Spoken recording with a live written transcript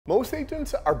Most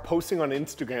agents are posting on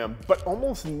Instagram, but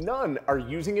almost none are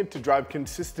using it to drive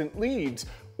consistent leads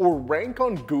or rank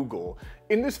on Google.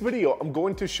 In this video, I'm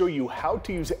going to show you how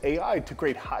to use AI to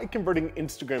create high-converting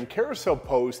Instagram carousel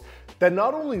posts that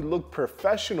not only look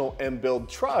professional and build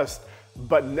trust,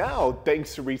 but now,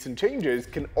 thanks to recent changes,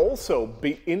 can also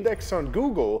be indexed on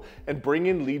Google and bring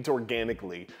in leads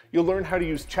organically. You'll learn how to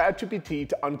use ChatGPT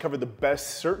to uncover the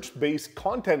best search-based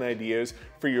content ideas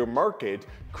for your market,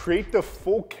 create the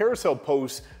full carousel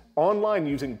post online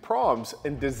using prompts,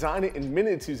 and design it in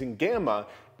minutes using Gamma,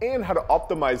 and how to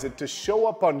optimize it to show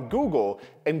up on Google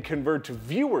and convert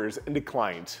viewers into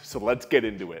clients. So let's get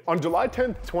into it. On July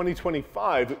 10th,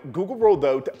 2025, Google rolled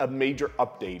out a major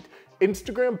update.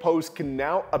 Instagram posts can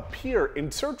now appear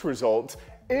in search results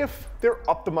if they're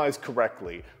optimized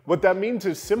correctly. What that means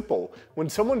is simple. When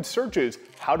someone searches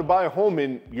how to buy a home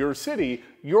in your city,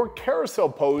 your carousel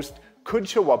post could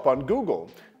show up on Google.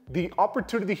 The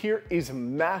opportunity here is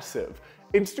massive.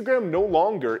 Instagram no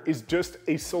longer is just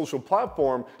a social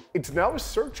platform, it's now a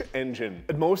search engine.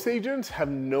 And most agents have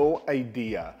no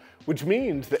idea, which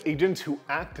means the agents who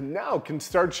act now can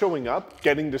start showing up,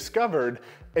 getting discovered,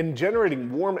 and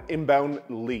generating warm inbound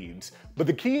leads. But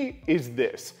the key is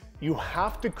this: you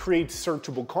have to create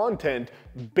searchable content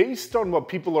based on what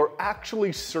people are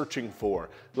actually searching for.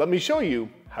 Let me show you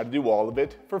how to do all of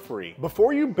it for free.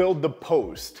 Before you build the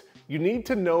post, you need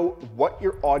to know what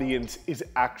your audience is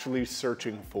actually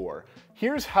searching for.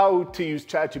 Here's how to use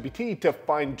ChatGPT to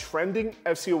find trending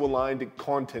SEO-aligned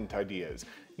content ideas.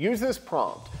 Use this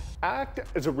prompt: act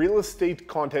as a real estate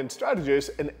content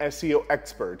strategist and SEO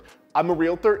expert. I'm a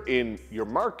realtor in your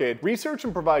market. Research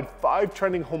and provide 5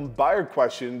 trending home buyer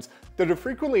questions that are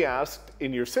frequently asked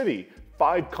in your city.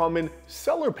 5 common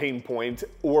seller pain points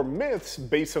or myths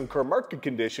based on current market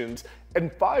conditions,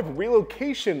 and 5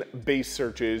 relocation-based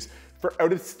searches for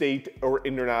out-of-state or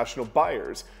international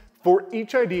buyers. For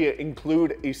each idea,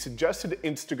 include a suggested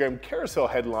Instagram carousel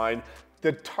headline,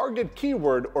 the target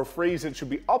keyword or phrase it should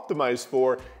be optimized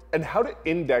for, and how to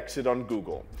index it on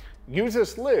Google. Use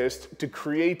this list to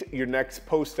create your next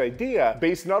post idea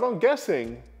based not on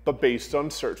guessing, but based on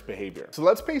search behavior. So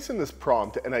let's paste in this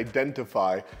prompt and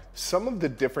identify some of the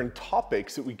different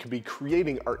topics that we could be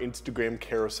creating our Instagram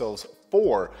carousels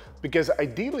for. Because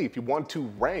ideally, if you want to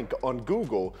rank on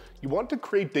Google, you want to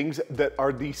create things that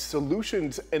are the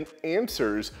solutions and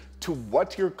answers to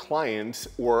what your clients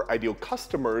or ideal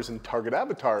customers and target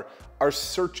avatar are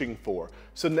searching for.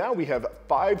 So now we have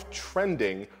 5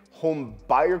 trending home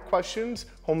buyer questions,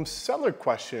 home seller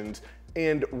questions,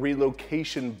 and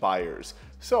relocation buyers.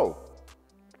 So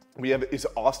we have, is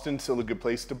Austin still a good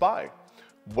place to buy?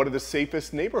 What are the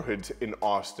safest neighborhoods in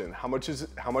Austin? How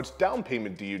much down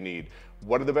payment do you need?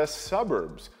 What are the best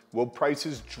suburbs? Will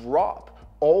prices drop?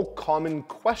 All common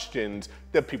questions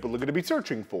that people are going to be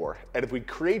searching for. And if we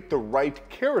create the right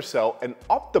carousel and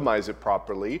optimize it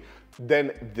properly,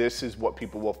 then this is what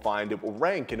people will find. It will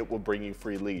rank and it will bring you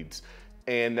free leads.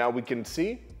 And now we can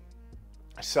see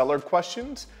seller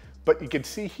questions, but you can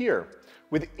see here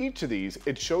with each of these,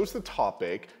 it shows the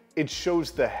topic, it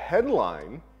shows the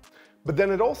headline, but then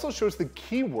it also shows the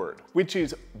keyword, which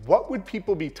is what would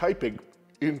people be typing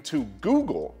into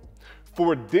Google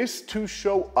for this to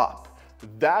show up.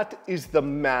 That is the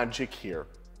magic here.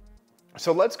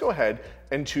 So let's go ahead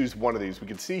and choose one of these. We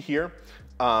can see here,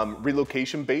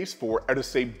 relocation based for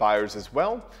out-of-state buyers as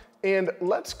well. And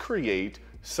let's create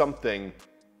something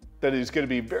that is going to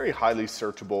be very highly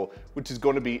searchable, which is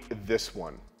going to be this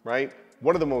one, right?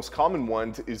 One of the most common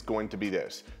ones is going to be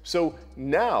this. So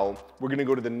now we're going to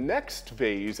go to the next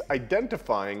phase,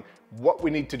 identifying what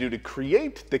we need to do to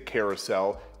create the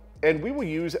carousel. And we will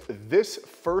use this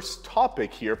first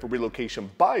topic here for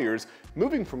relocation buyers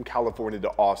moving from California to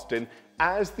Austin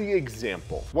as the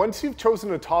example. Once you've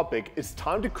chosen a topic, it's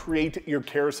time to create your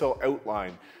carousel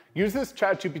outline. Use this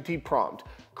ChatGPT prompt.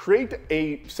 Create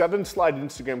a 7-slide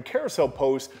Instagram carousel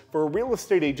post for a real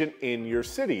estate agent in your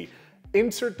city.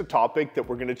 Insert the topic that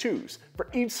we're going to choose. For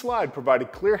each slide, provide a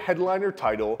clear headline or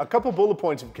title, a couple bullet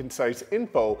points of concise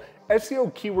info,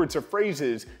 SEO keywords or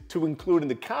phrases to include in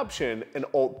the caption and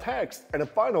alt text, and a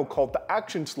final call to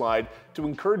action slide to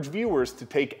encourage viewers to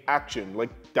take action, like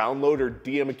download or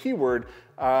DM a keyword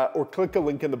or click a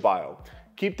link in the bio.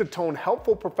 Keep the tone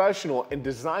helpful, professional, and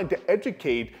designed to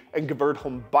educate and convert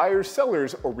home buyers,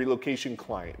 sellers, or relocation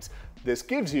clients. This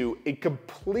gives you a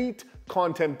complete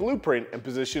content blueprint and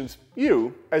positions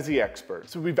you as the expert.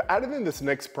 So we've added in this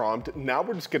next prompt. Now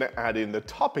we're just going to add in the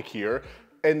topic here,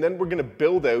 and then we're going to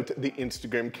build out the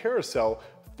Instagram carousel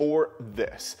for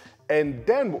this. And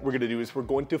then what we're gonna do is we're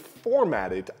going to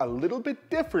format it a little bit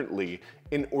differently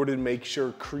in order to make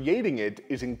sure creating it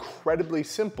is incredibly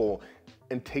simple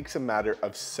and takes a matter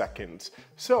of seconds.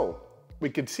 So we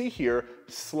can see here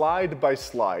slide by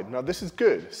slide. Now this is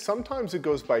good. Sometimes it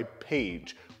goes by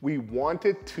page. We want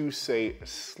it to say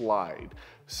slide.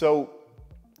 So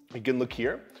you can look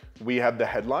here. We have the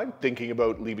headline, thinking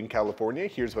about leaving California.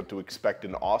 Here's what to expect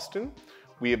in Austin.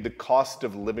 We have the cost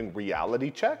of living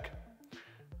reality check.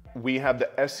 We have the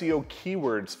SEO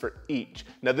keywords for each.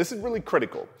 Now this is really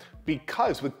critical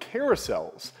because with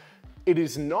carousels, it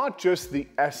is not just the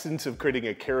essence of creating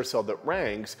a carousel that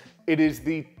ranks, it is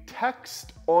the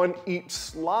text on each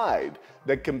slide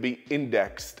that can be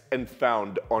indexed and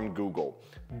found on Google.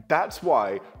 That's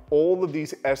why all of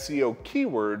these SEO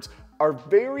keywords are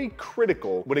very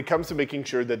critical when it comes to making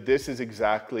sure that this is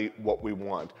exactly what we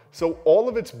want. So all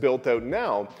of it's built out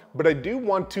now, but I do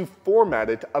want to format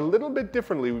it a little bit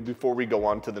differently before we go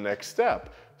on to the next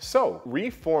step. So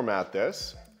reformat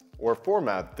this or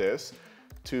format this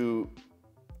to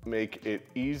make it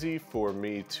easy for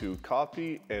me to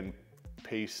copy and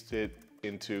paste it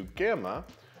into Gamma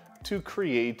to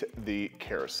create the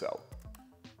carousel.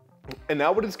 And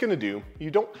now what it's gonna do, you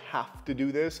don't have to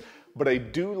do this, but I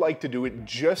do like to do it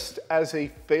just as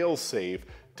a fail-safe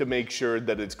to make sure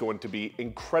that it's going to be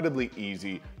incredibly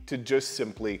easy to just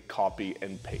simply copy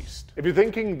and paste. If you're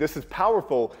thinking this is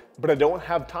powerful, but I don't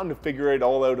have time to figure it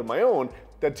all out on my own,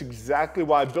 that's exactly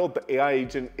why I built the AI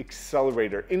Agent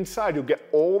Accelerator. Inside, you'll get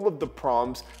all of the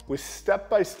prompts with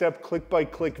step-by-step,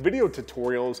 click-by-click video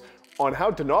tutorials on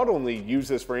how to not only use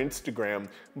this for Instagram,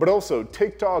 but also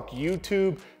TikTok,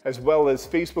 YouTube, as well as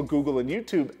Facebook, Google, and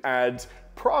YouTube ads,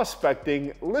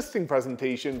 prospecting, listing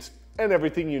presentations, and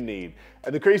everything you need.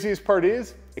 And the craziest part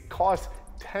is, it costs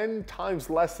 10 times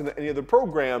less than any other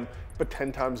program, but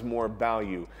 10 times more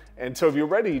value. And so if you're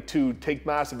ready to take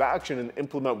massive action and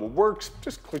implement what works,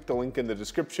 just click the link in the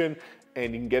description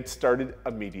and you can get started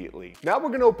immediately. Now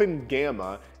we're gonna open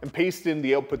Gamma and paste in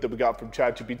the output that we got from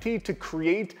ChatGPT to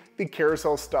create the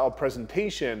carousel style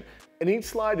presentation. And each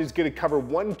slide is gonna cover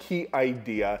one key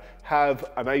idea,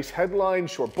 have a nice headline,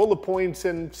 short bullet points,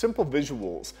 and simple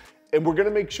visuals. And we're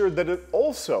gonna make sure that it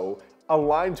also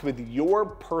aligns with your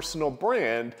personal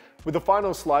brand with a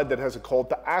final slide that has a call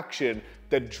to action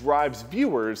that drives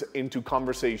viewers into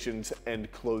conversations and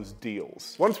closed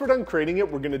deals. Once we're done creating it,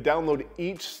 we're gonna download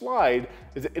each slide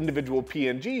as individual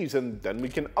PNGs, and then we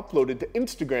can upload it to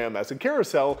Instagram as a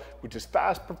carousel, which is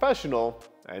fast, professional,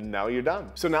 and now you're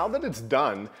done. So now that it's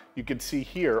done, you can see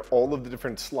here all of the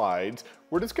different slides.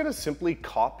 We're just gonna simply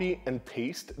copy and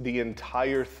paste the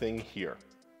entire thing here.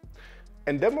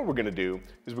 And then what we're gonna do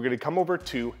is we're gonna come over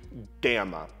to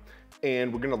Gamma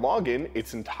and we're gonna log in.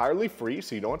 It's entirely free,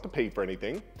 so you don't have to pay for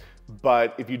anything.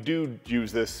 But if you do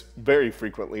use this very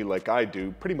frequently, like I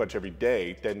do, pretty much every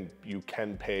day, then you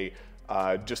can pay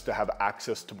just to have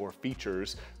access to more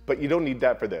features, but you don't need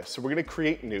that for this. So we're gonna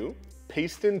create new,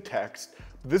 paste in text.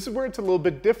 This is where it's a little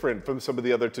bit different from some of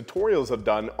the other tutorials I've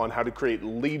done on how to create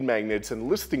lead magnets and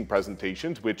listing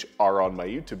presentations, which are on my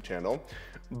YouTube channel.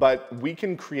 But we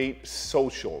can create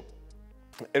social.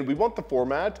 And we want the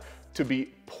format to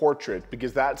be portrait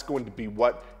because that's going to be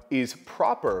what is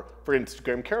proper for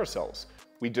Instagram carousels.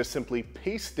 We just simply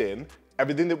paste in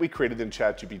everything that we created in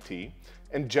ChatGPT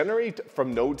and generate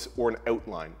from notes or an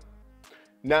outline.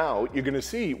 Now you're gonna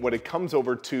see when it comes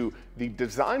over to the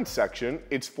design section,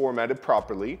 it's formatted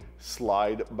properly,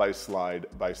 slide by slide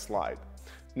by slide.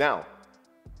 Now,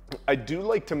 I do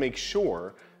like to make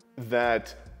sure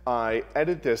that I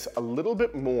edit this a little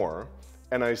bit more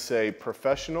and I say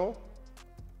professional,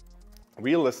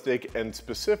 realistic, and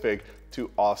specific to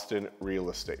Austin real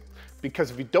estate. Because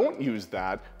if you don't use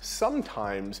that,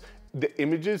 sometimes the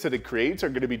images that it creates are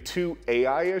gonna be too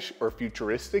AI-ish or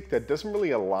futuristic that doesn't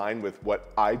really align with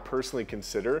what I personally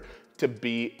consider to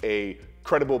be a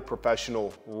credible,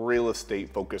 professional, real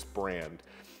estate focused brand.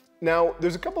 Now,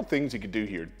 there's a couple things you could do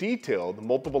here. Detailed,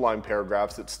 multiple line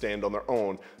paragraphs that stand on their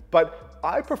own, but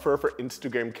I prefer for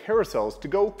Instagram carousels to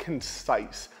go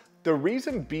concise. The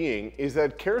reason being is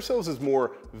that carousels is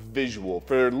more visual.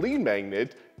 For a lead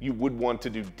magnet, you would want to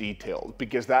do detailed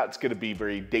because that's gonna be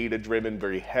very data-driven,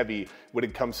 very heavy when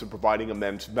it comes to providing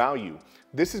immense value.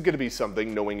 This is gonna be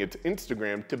something, knowing it's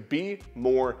Instagram, to be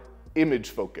more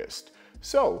image-focused.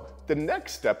 So the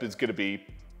next step is gonna be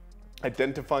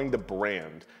identifying the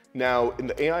brand. Now, in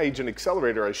the AI Agent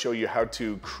Accelerator, I show you how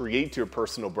to create your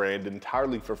personal brand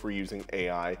entirely for free using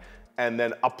AI, and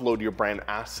then upload your brand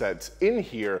assets in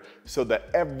here so that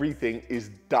everything is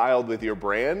dialed with your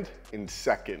brand in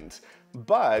seconds.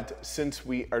 But since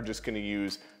we are just gonna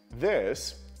use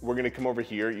this, we're gonna come over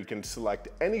here. You can select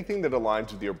anything that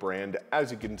aligns with your brand,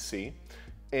 as you can see,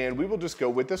 and we will just go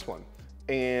with this one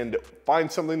and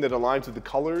find something that aligns with the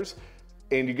colors.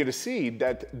 And you're gonna see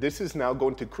that this is now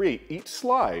going to create each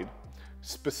slide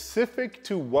specific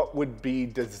to what would be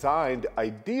designed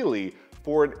ideally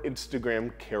for an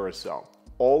Instagram carousel.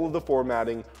 All of the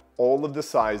formatting, all of the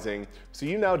sizing, so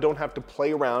you now don't have to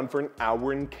play around for an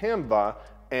hour in Canva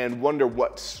and wonder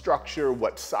what structure,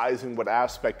 what sizing, what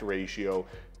aspect ratio.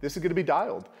 This is gonna be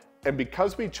dialed. And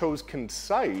because we chose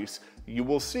concise, you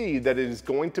will see that it is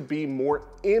going to be more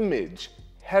image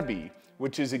heavy,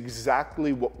 which is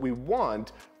exactly what we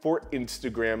want for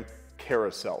Instagram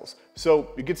carousels.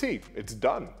 So you can see it's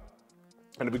done.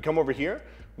 And if we come over here,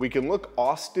 we can look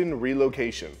Austin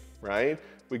relocation, right?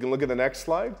 We can look at the next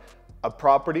slide, a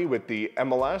property with the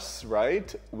MLS,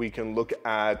 right? We can look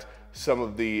at some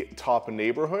of the top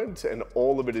neighborhoods, and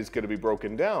all of it is going to be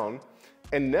broken down.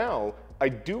 And now I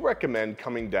do recommend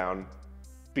coming down,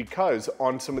 because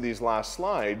on some of these last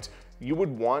slides, you would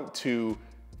want to,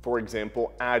 for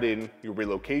example, add in your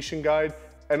relocation guide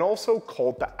and also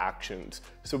call to actions.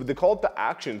 So with the call to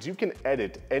actions, you can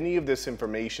edit any of this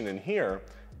information in here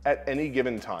at any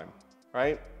given time,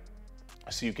 right?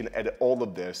 So you can edit all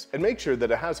of this and make sure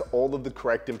that it has all of the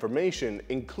correct information,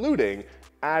 including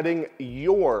adding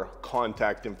your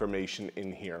contact information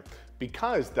in here,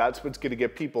 because that's what's gonna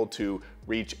get people to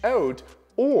reach out.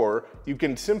 Or you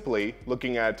can simply,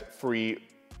 looking at free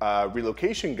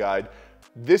relocation guide,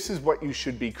 this is what you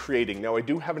should be creating. Now, I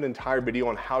do have an entire video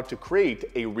on how to create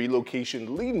a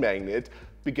relocation lead magnet,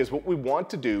 because what we want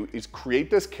to do is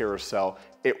create this carousel.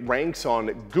 It ranks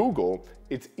on Google.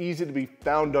 It's easy to be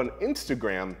found on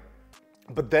Instagram,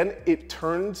 but then it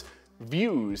turns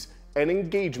views and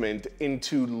engagement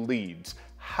into leads.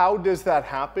 How does that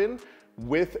happen?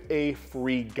 With a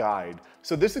free guide.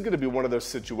 So this is going to be one of those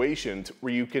situations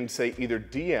where you can say either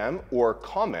DM or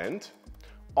comment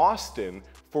Austin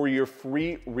for your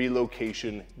free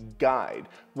relocation guide.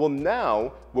 Well,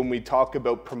 now when we talk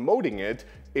about promoting it,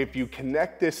 if you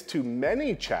connect this to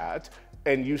ManyChat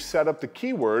and you set up the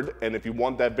keyword, and if you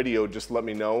want that video, just let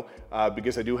me know,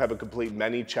 because I do have a complete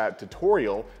ManyChat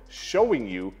tutorial showing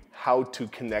you how to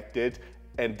connect it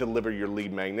and deliver your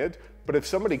lead magnet. But if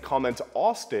somebody comments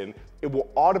Austin, it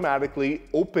will automatically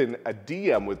open a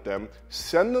DM with them,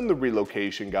 send them the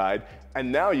relocation guide,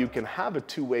 and now you can have a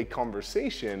two-way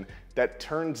conversation that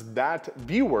turns that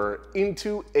viewer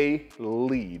into a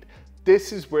lead.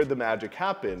 This is where the magic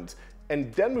happens.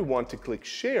 And then we want to click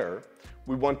share.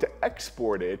 We want to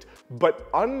export it, but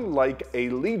unlike a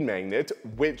lead magnet,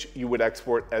 which you would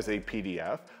export as a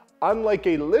PDF, unlike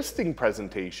a listing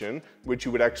presentation, which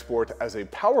you would export as a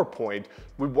PowerPoint,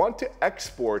 we want to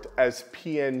export as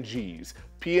PNGs.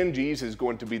 PNGs is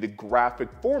going to be the graphic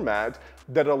format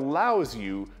that allows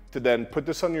you to then put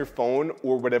this on your phone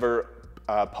or whatever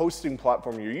posting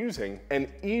platform you're using and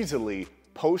easily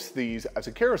post these as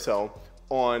a carousel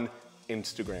on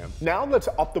Instagram. Now let's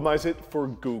optimize it for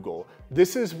Google.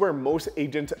 This is where most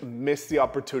agents miss the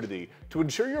opportunity. To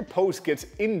ensure your post gets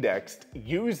indexed,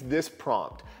 use this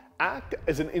prompt. Act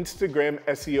as an Instagram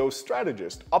SEO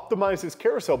strategist. Optimize this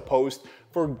carousel post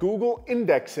for Google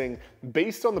indexing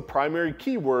based on the primary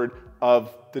keyword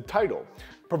of the title.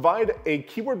 Provide a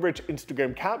keyword-rich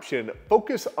Instagram caption.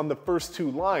 Focus on the first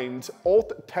two lines.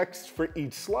 Alt text for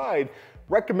each slide.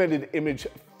 Recommended image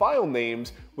file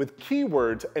names with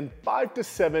keywords and 5 to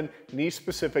 7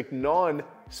 niche-specific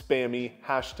non-spammy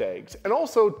hashtags. And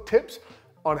also tips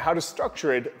on how to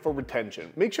structure it for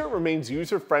retention. Make sure it remains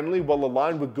user-friendly while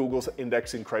aligned with Google's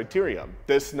indexing criteria.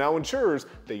 This now ensures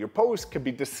that your post can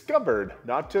be discovered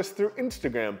not just through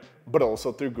Instagram, but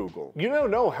also through Google. You now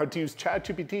know how to use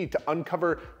ChatGPT to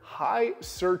uncover high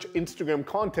search Instagram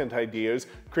content ideas,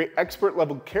 create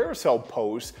expert-level carousel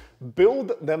posts,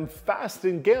 build them fast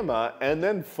in Gamma, and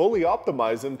then fully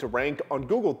optimize them to rank on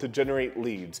Google to generate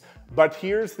leads. But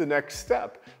here's the next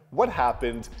step. What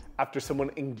happens after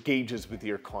someone engages with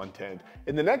your content?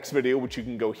 In the next video, which you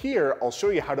can go here, I'll show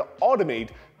you how to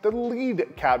automate the lead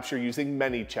capture using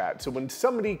ManyChat. So when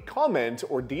somebody comments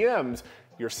or DMs,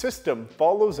 your system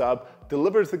follows up,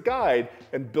 delivers the guide,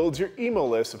 and builds your email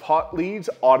list of hot leads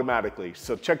automatically.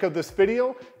 So check out this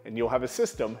video and you'll have a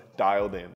system dialed in.